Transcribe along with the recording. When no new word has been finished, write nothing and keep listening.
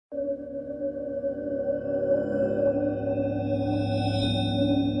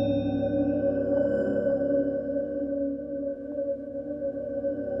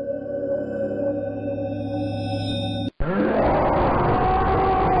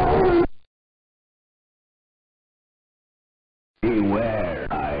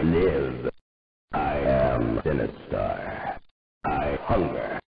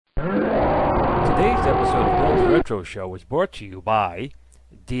Retro Show is brought to you by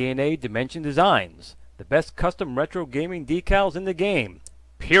DNA Dimension Designs, the best custom retro gaming decals in the game,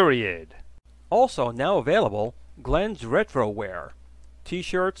 period. Also now available, Glen's Retroware,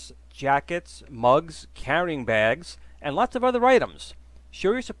 t-shirts, jackets, mugs, carrying bags, and lots of other items.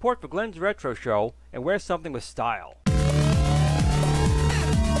 Show your support for Glen's Retro Show and wear something with style.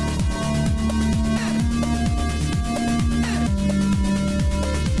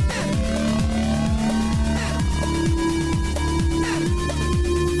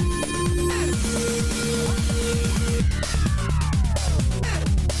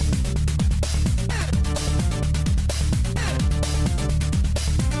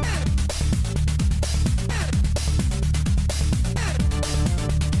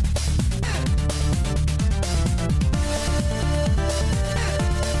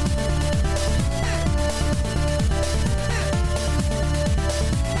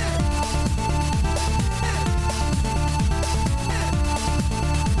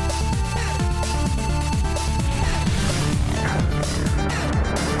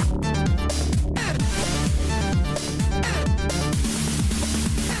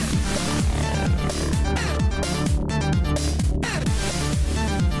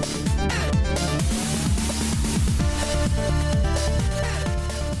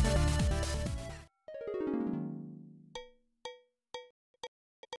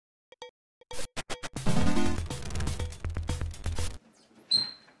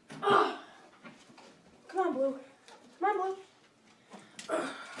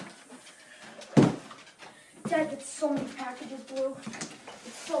 Dad gets so many packages, Blue.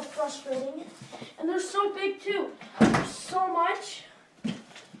 It's so frustrating. And they're so big, too. There's so much.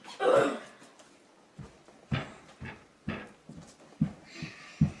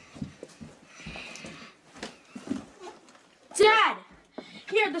 Dad!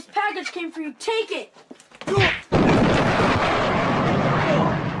 Here, this package came for you. Take it!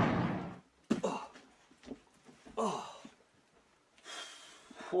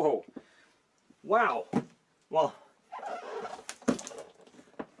 Whoa. Wow. Well,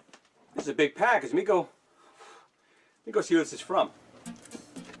 this is a big package. Let me go see what this is from.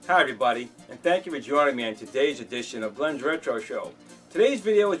 Hi everybody, and thank you for joining me on today's edition of Glen's Retro Show. Today's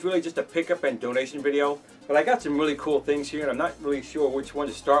video is really just a pickup and donation video, but I got some really cool things here, and I'm not really sure which one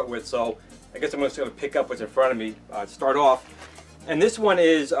to start with, so I guess I'm just going to pick up what's in front of me to start off. And this one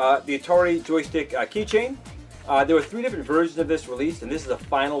is the Atari joystick keychain. There were 3 different versions of this released, and this is the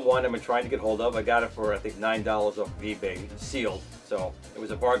final one I've been trying to get hold of. I got it for, I think, $9 off eBay, sealed, so it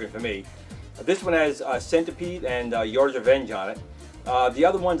was a bargain for me. This one has Centipede and Yard's Revenge on it. The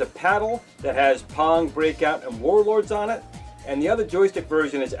other one's a paddle that has Pong, Breakout, and Warlords on it. And the other joystick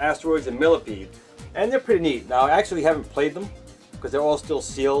version is Asteroids and Millipede. And they're pretty neat. Now, I actually haven't played them because they're all still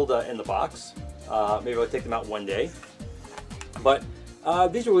sealed in the box. Maybe I'll take them out one day. But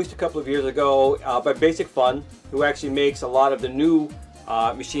these were released a couple of years ago by Basic Fun, who actually makes a lot of the new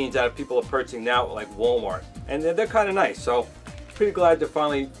machines that people are purchasing now at like Walmart. And they're kind of nice, so pretty glad to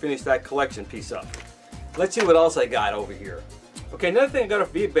finally finish that collection piece up. Let's see what else I got over here. Okay, another thing I got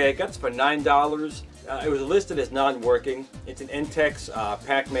off eBay, I got this for $9. It was listed as non-working. It's an Entex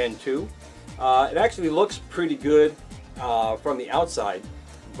Pac-Man 2. It actually looks pretty good from the outside,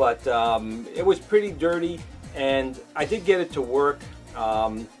 but it was pretty dirty, and I did get it to work.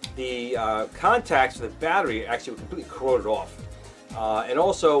 The contacts of the battery actually were completely corroded off. And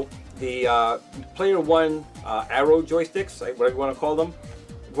also the Player One arrow joysticks, whatever you want to call them,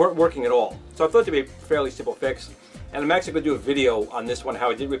 weren't working at all. So I thought it'd be a fairly simple fix. And I'm actually going to do a video on this one, how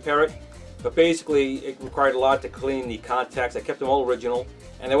I did repair it. But basically, it required a lot to clean the contacts. I kept them all original.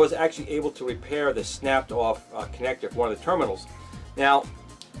 And I was actually able to repair the snapped off connector for one of the terminals. Now,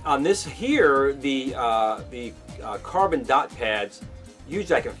 on this here, the carbon dot pads,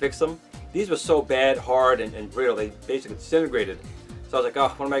 usually I can fix them. These were so bad, hard, and brittle, they basically disintegrated. So I was like,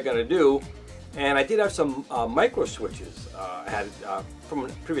 oh, what am I going to do? And I did have some micro switches I had from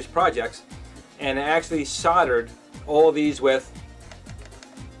previous projects, and I actually soldered all these with,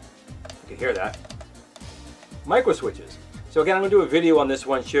 you can hear that, micro switches. So again, I'm going to do a video on this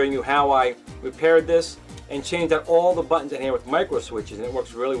one showing you how I repaired this and changed out all the buttons in here with micro switches, and it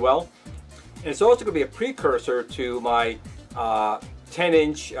works really well. And it's also going to be a precursor to my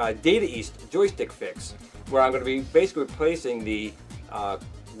 10-inch Data East joystick fix, where I'm going to be basically replacing the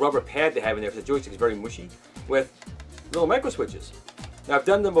rubber pad they have in there, because the joystick is very mushy, with little micro switches. Now I've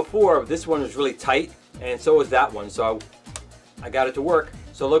done them before, but this one was really tight, and so was that one, so I got it to work.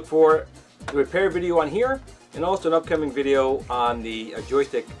 So look for the repair video on here, and also an upcoming video on the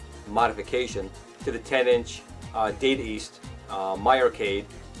joystick modification to the 10-inch Data East My Arcade.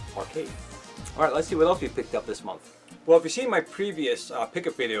 Alright, let's see what else we picked up this month. Well, if you've seen my previous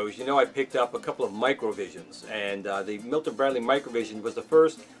pickup videos, you know I picked up a couple of Microvisions, and the Milton Bradley Microvision was the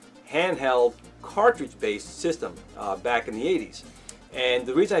first handheld cartridge-based system back in the 80s. And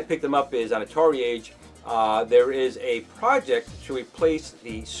the reason I picked them up is on Atari Age, there is a project to replace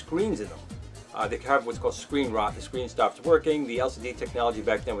the screens in them. They have what's called screen rot. The screen stops working. The LCD technology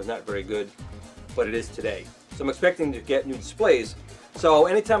back then was not very good, but it is today. So I'm expecting to get new displays. So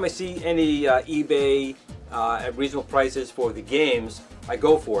anytime I see any eBay at reasonable prices for the games, I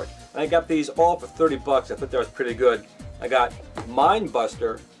go for it. And I got these all for 30 bucks. I thought that was pretty good. I got Mind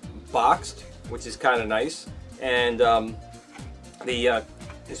Buster boxed, which is kind of nice. And the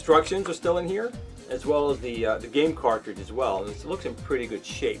instructions are still in here, as well as the game cartridge as well. And it looks in pretty good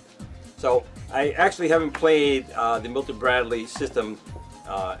shape. So I actually haven't played the Milton Bradley system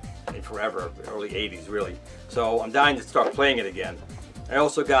in forever, early 80s really. So I'm dying to start playing it again. I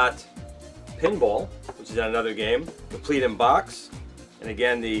also got Pinball, which is another game, complete in box. And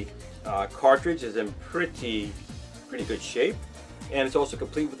again, the cartridge is in pretty good shape. And it's also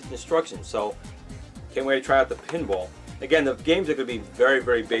complete with its instructions. So can't wait to try out the Pinball. Again, the games are going to be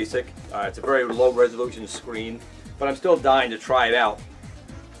very basic. It's a very low resolution screen, but I'm still dying to try it out.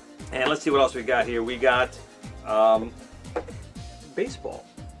 And let's see what else we got here. We got baseball.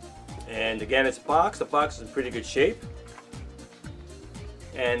 And again, it's boxed. The box is in pretty good shape.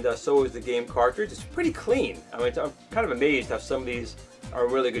 And so is the game cartridge. It's pretty clean. I mean, I'm kind of amazed how some of these are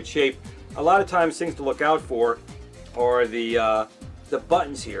in really good shape. A lot of times things to look out for are the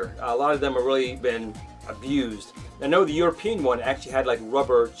buttons here. A lot of them have really been abused. I know the European one actually had like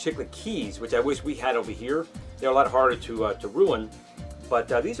rubber chiclet keys, which I wish we had over here. They're a lot harder to ruin. But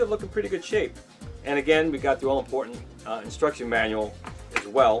these are looking pretty good shape. And again, we got the all-important instruction manual as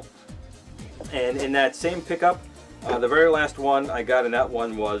well. And in that same pickup, the very last one I got in that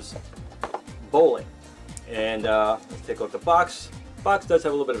one was bowling. And let's take a look at the box. The box does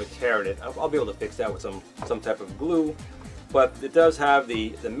have a little bit of a tear in it. I'll be able to fix that with some type of glue. But it does have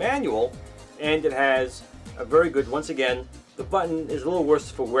the manual, and it has a very good, once again, the button is a little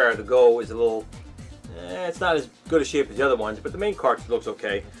worse for wear. The Go is a little, it's not as good a shape as the other ones, but the main cartridge looks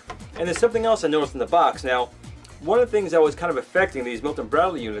okay. And there's something else I noticed in the box. Now, one of the things that was kind of affecting these Milton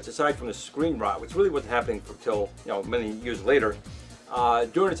Bradley units, aside from the screen rot, which really wasn't happening until many years later,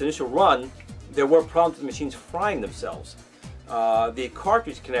 during its initial run, there were problems with the machines frying themselves. The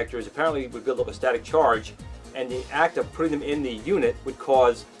cartridge connectors apparently would build up a static charge, and the act of putting them in the unit would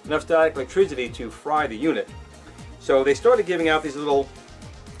cause enough static electricity to fry the unit. So they started giving out these little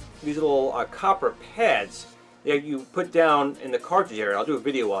copper pads that you put down in the cartridge area. I'll do a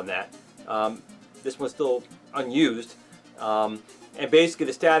video on that. This one's still unused, and basically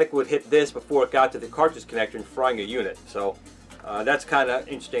the static would hit this before it got to the cartridge connector and frying a unit. So that's kind of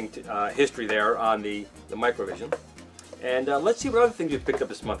interesting history there on the Microvision. And let's see what other things we picked up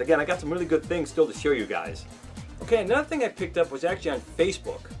this month. Again, I got some really good things still to show you guys. Okay, another thing I picked up was actually on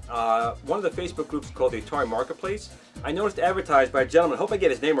Facebook. One of the Facebook groups called the Atari Marketplace. I noticed advertised by a gentleman, I hope I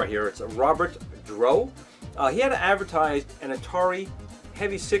get his name right here, it's Robert Dro. He had advertised an Atari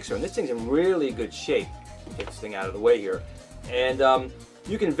Heavy Sixer, and this thing's in really good shape. Take this thing out of the way here. And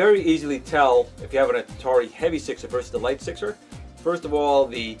you can very easily tell if you have an Atari Heavy Sixer versus the Light Sixer. First of all,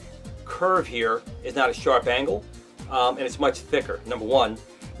 the curve here is not a sharp angle, and it's much thicker, number one.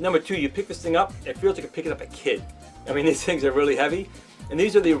 Number two, you pick this thing up, it feels like you're picking up a kid. I mean, these things are really heavy. And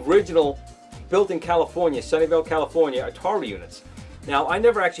these are the original, built in California, Sunnyvale, California, Atari units. Now, I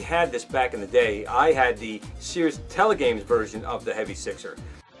never actually had this back in the day. I had the Sears Telegames version of the Heavy Sixer.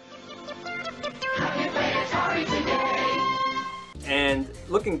 And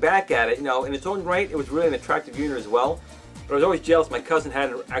looking back at it, in its own right, it was really an attractive unit as well. But I was always jealous my cousin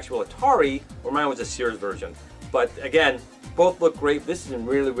had an actual Atari, where mine was a Sears version. But again, both look great. This is in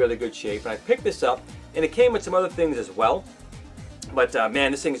really good shape. And I picked this up, and it came with some other things as well. But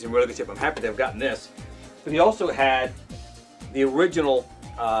man, this thing is in really good shape. I'm happy to have gotten this. But he also had the original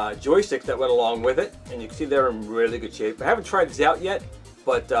joysticks that went along with it, and you can see they're in really good shape. I haven't tried these out yet,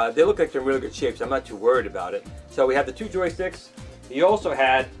 but they look like they're in really good shape, so I'm not too worried about it. So we have the two joysticks. He also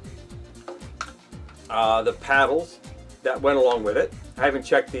had the paddles that went along with it. I haven't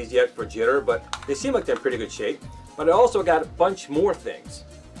checked these yet for jitter, but they seem like they're in pretty good shape. But I also got a bunch more things.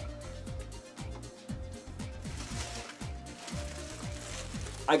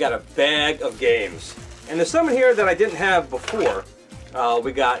 I got a bag of games. And there's some in here that I didn't have before.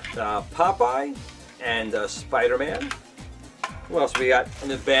 We got Popeye and Spider-Man. What else we got in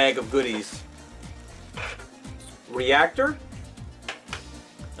the bag of goodies? Reactor.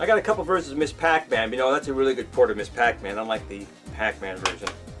 I got a couple versions of Miss Pac-Man. That's a really good port of Miss Pac-Man, unlike the Pac-Man version.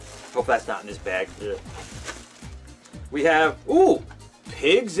 Hope that's not in this bag. Ugh. We have, ooh,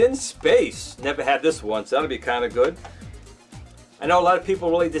 Pigs in Space. Never had this one, so that'll be kind of good. I know a lot of people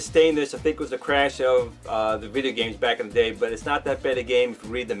really disdain this. I think it was the crash of the video games back in the day, but it's not that bad a game if you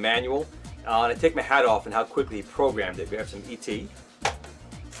read the manual. And I take my hat off on how quickly he programmed it. We have some E.T.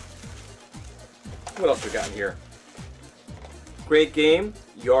 What else we got in here? Great game,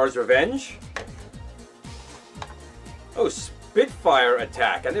 Yar's Revenge. Oh, Spitfire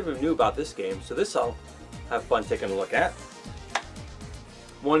Attack. I never knew about this game, so this I'll have fun taking a look at.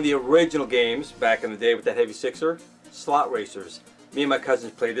 One of the original games back in the day with that heavy sixer, Slot Racers. Me and my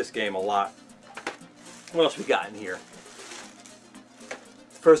cousins played this game a lot. What else we got in here?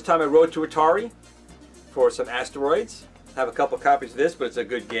 First time I rode to Atari for some Asteroids. Have a couple copies of this, but it's a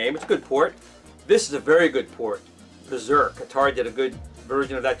good game. It's a good port. This is a very good port. Berserk. Atari did a good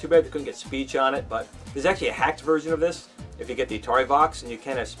version of that. Too bad they couldn't get speech on it, but there's actually a hacked version of this if you get the Atari box and you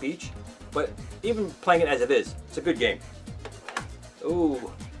can have speech. But even playing it as it is, it's a good game.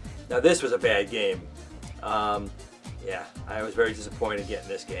 Ooh, now this was a bad game. Yeah, I was very disappointed getting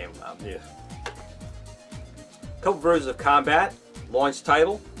this game. Yeah. A couple versions of Combat, launch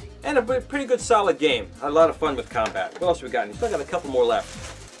title, and a pretty good solid game. I had a lot of fun with Combat. What else we got? We still got a couple more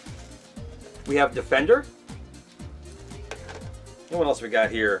left. We have Defender. And what else we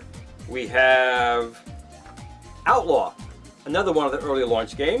got here? We have Outlaw, another one of the early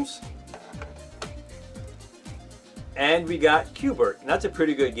launch games. And we got Q*bert, and that's a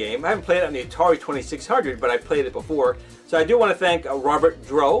pretty good game. I haven't played it on the Atari 2600, but I played it before. So I do want to thank Robert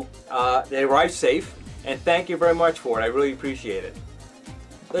Dro. They arrived safe, and thank you very much for it. I really appreciate it.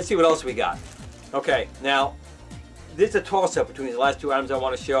 Let's see what else we got. Okay, now, this is a toss-up between these last two items I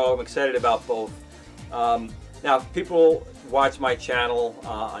want to show. I'm excited about both. Now, people watch my channel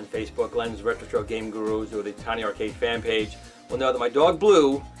on Facebook, Glen's Retro Show Game Gurus, or the Tiny Arcade fan page, will know that my dog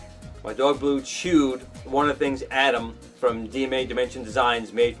Blue chewed one of the things Adam from DMA Dimension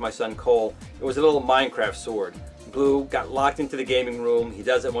Designs made for my son Cole. It was a little Minecraft sword. Blue got locked into the gaming room. He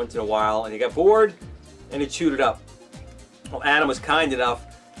does it once in a while, and he got bored, and he chewed it up. Well, Adam was kind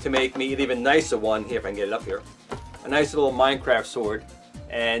enough to make me an even nicer one. Here, if I can get it up here. A nice little Minecraft sword,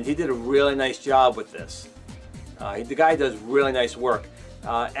 and he did a really nice job with this. The guy does really nice work.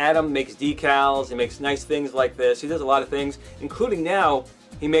 Adam makes decals, he makes nice things like this. He does a lot of things, including now,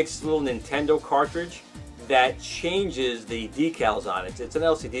 he makes a little Nintendo cartridge that changes the decals on it. It's an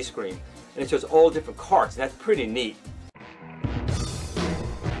LCD screen, and it shows all different carts, and that's pretty neat.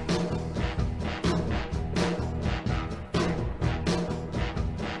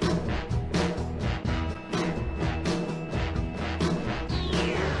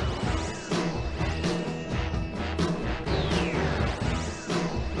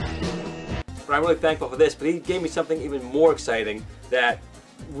 But I'm really thankful for this, but he gave me something even more exciting that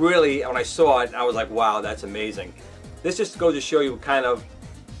really, when I saw it, I was like, wow, that's amazing. This just goes to show you what kind of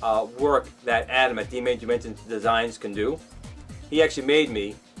work that Adam at DMA Dimension Designs can do. He actually made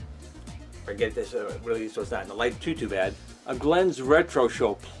me, forget this really, so it's not in the light too bad, a Glen's Retro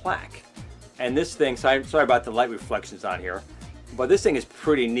Show plaque. And this thing, sorry about the light reflections on here, but this thing is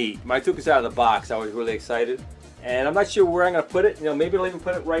pretty neat. When I took this out of the box, I was really excited. And I'm not sure where I'm going to put it. You know, maybe I'll even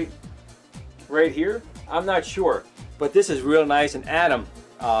put it right here. I'm not sure. But this is real nice, and Adam,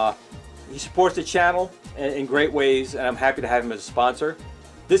 he supports the channel in great ways, and I'm happy to have him as a sponsor.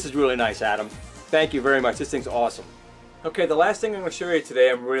 This is really nice, Adam. Thank you very much. This thing's awesome. Okay, the last thing I'm going to show you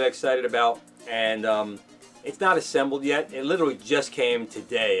today I'm really excited about, and it's not assembled yet. It literally just came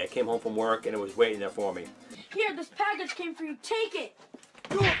today. I came home from work, and it was waiting there for me. Here, this package came for you. Take it.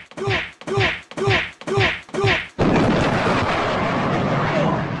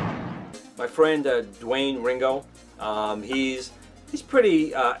 My friend Dwayne Ringo, he's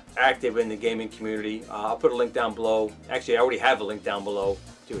pretty active in the gaming community. I'll put a link down below. Actually, I already have a link down below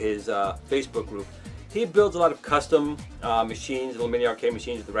to his Facebook group. He builds a lot of custom machines, little mini arcade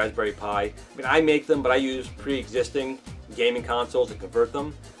machines with the Raspberry Pi. I mean, I make them, but I use pre-existing gaming consoles to convert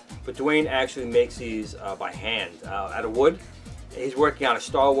them. But Dwayne actually makes these by hand out of wood. He's working on a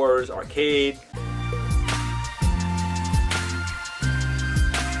Star Wars arcade.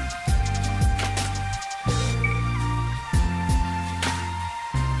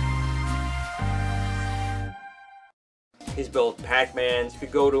 He's built Pac-Mans. If you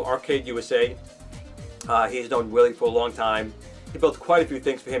go to Arcade USA, he's known Willie for a long time. He built quite a few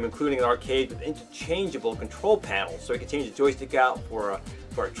things for him, including an arcade with interchangeable control panels, so he can change the joystick out for a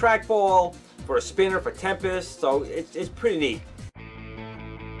trackball, for a spinner, for Tempest. So it's pretty neat.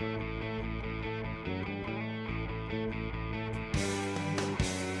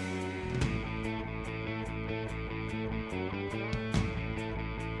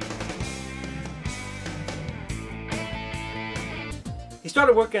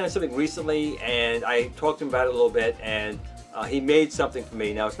 started working on something recently, and I talked to him about it a little bit, and he made something for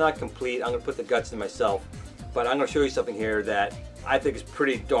me. Now it's not complete. I'm going to put the guts in myself, but I'm going to show you something here that I think is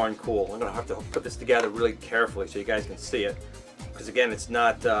pretty darn cool. I'm going to have to put this together really carefully so you guys can see it, because again, it's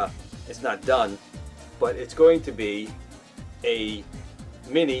not done, but it's going to be a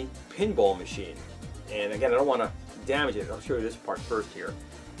mini pinball machine. And again, I don't want to damage it. I'll show you this part first here.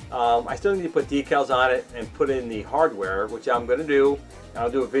 I still need to put decals on it and put in the hardware, which I'm going to do. I'll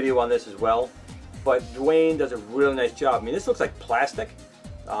do a video on this as well. But Dwayne does a really nice job. I mean, this looks like plastic.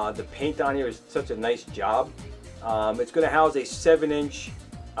 The paint on here is such a nice job. It's going to house a 7-inch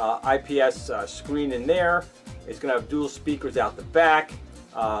IPS screen in there. It's going to have dual speakers out the back,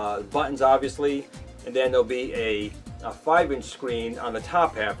 buttons obviously, and then there'll be a 5-inch screen on the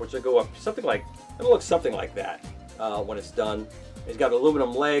top half, which will go up something like, it'll look something like that when it's done. He's got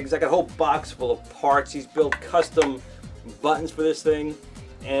aluminum legs. I got a whole box full of parts. He's built custom buttons for this thing,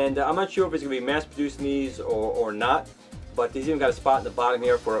 and I'm not sure if he's going to be mass producing these or not, but he's even got a spot in the bottom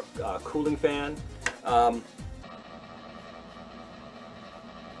here for a cooling fan.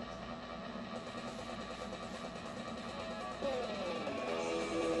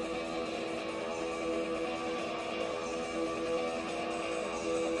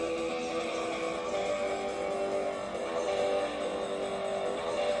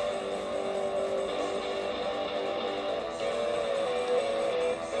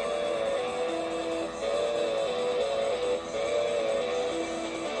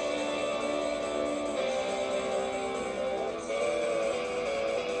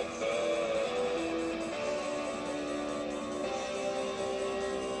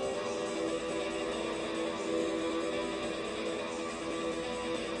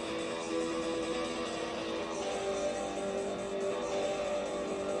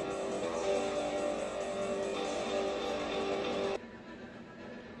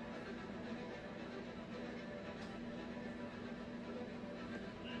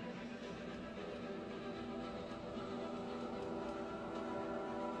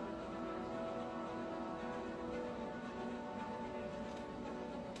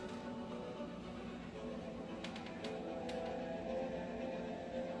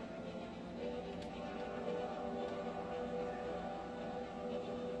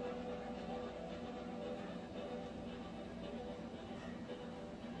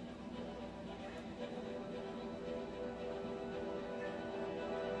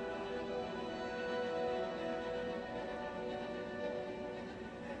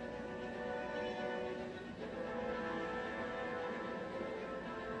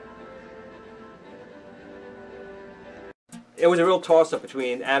 It was a real toss-up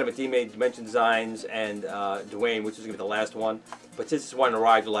between Adam at Made Dimension Designs and Dwayne, which is going to be the last one. But since this one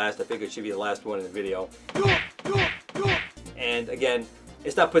arrived last, I figured it should be the last one in the video. And again,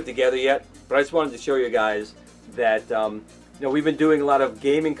 it's not put together yet, but I just wanted to show you guys that you know, we've been doing a lot of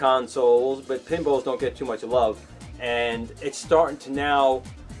gaming consoles, but pinballs don't get too much love. And it's starting to now,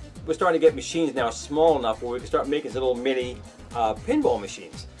 we're starting to get machines now small enough where we can start making little mini pinball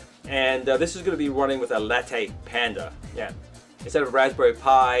machines. And this is going to be running with a Latte Panda. Yeah. Instead of a Raspberry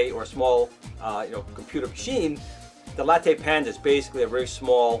Pi or a small you know, computer machine, the Latte Panda is basically a very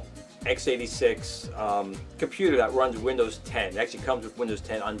small x86 computer that runs Windows 10. It actually comes with Windows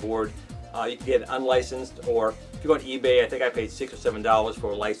 10 on board. You can get it unlicensed, or if you go on eBay, I think I paid $6 or7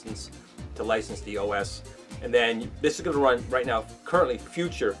 for a license to license the OS. And then this is going to run right now, currently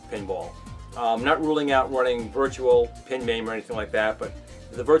Future Pinball. I'm not ruling out running virtual pin main or anything like that, but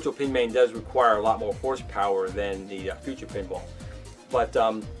the virtual pin main does require a lot more horsepower than the Future Pinball. But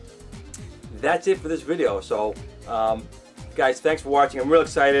that's it for this video. So guys, thanks for watching. I'm real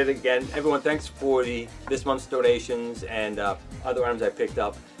excited. Again, everyone, thanks for this month's donations and other items I picked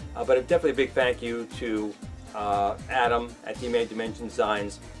up. But definitely a big thank you to Adam at Made Dimension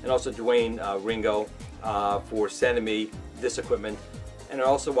Designs, and also Dwayne Ringo for sending me this equipment. And I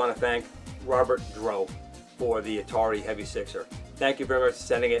also want to thank Robert Dro for the Atari Heavy Sixer. Thank you very much for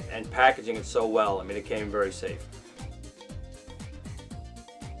sending it and packaging it so well. I mean, it came very safe.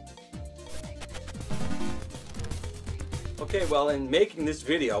 Okay, well, in making this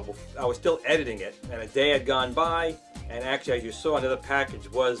video, I was still editing it, and a day had gone by, and actually, as you saw, another package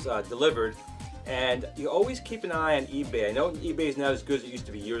was delivered. And you always keep an eye on eBay. I know eBay is not as good as it used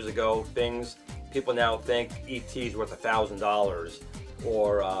to be years ago. People now think ET is worth $1,000,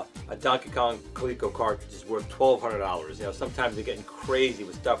 or a Donkey Kong Coleco cartridge is worth $1,200. You know, sometimes they're getting crazy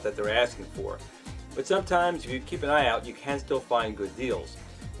with stuff that they're asking for. But sometimes, if you keep an eye out, you can still find good deals.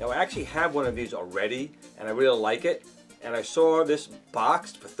 Now, I actually have one of these already, and I really like it. And I saw this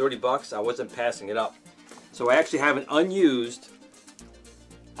boxed for 30 bucks. I wasn't passing it up. So I actually have an unused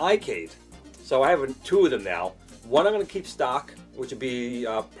iCade. So I have 2 of them now. One I'm going to keep stock, which would be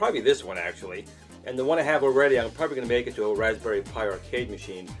probably this one actually. And the one I have already, I'm probably going to make it to a Raspberry Pi arcade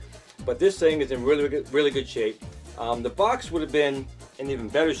machine. But this thing is in really good shape. The box would have been in even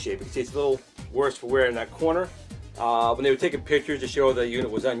better shape. You can see it's a little worse for wear in that corner. When they were taking pictures to show the unit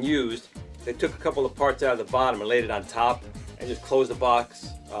was unused, they took a couple of parts out of the bottom and laid it on top and just closed the box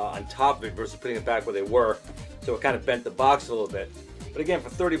on top of it versus putting it back where they were. So it kind of bent the box a little bit. But again, for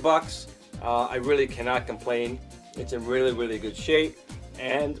 30 bucks, I really cannot complain. It's in really good shape,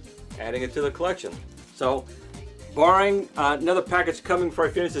 and adding it to the collection. So, barring another package coming before I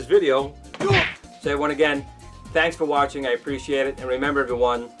finish this video, so everyone again, thanks for watching, I appreciate it, and remember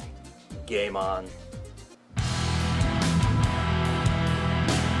everyone, game on.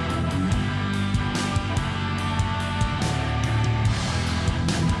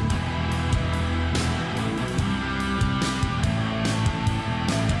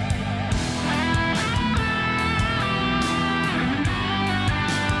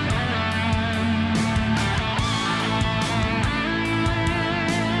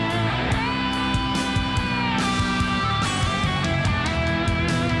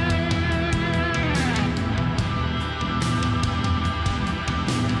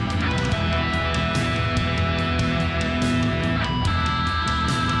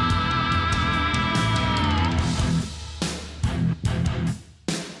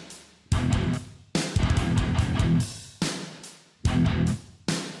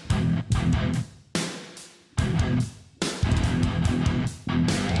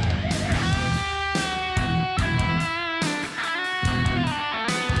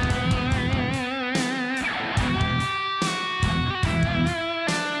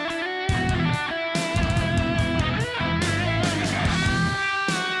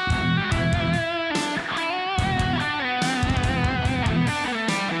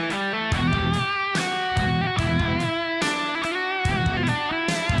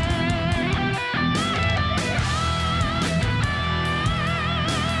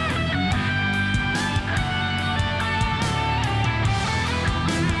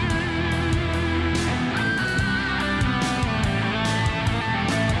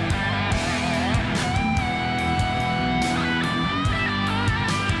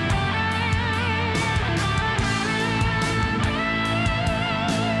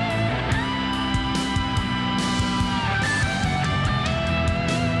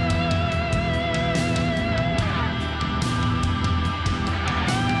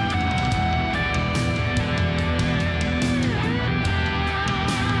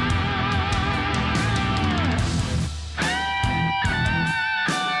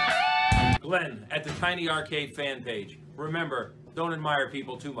 Glen at the Tiny Arcade fan page. Remember, don't admire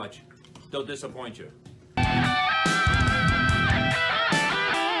people too much. They'll disappoint you.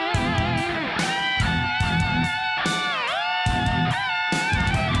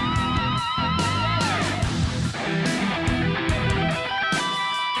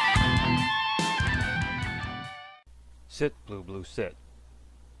 Sit, Blue, sit.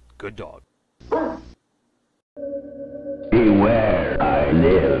 Good dog. Beware, I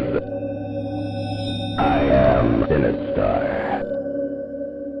live. I am Sinistar.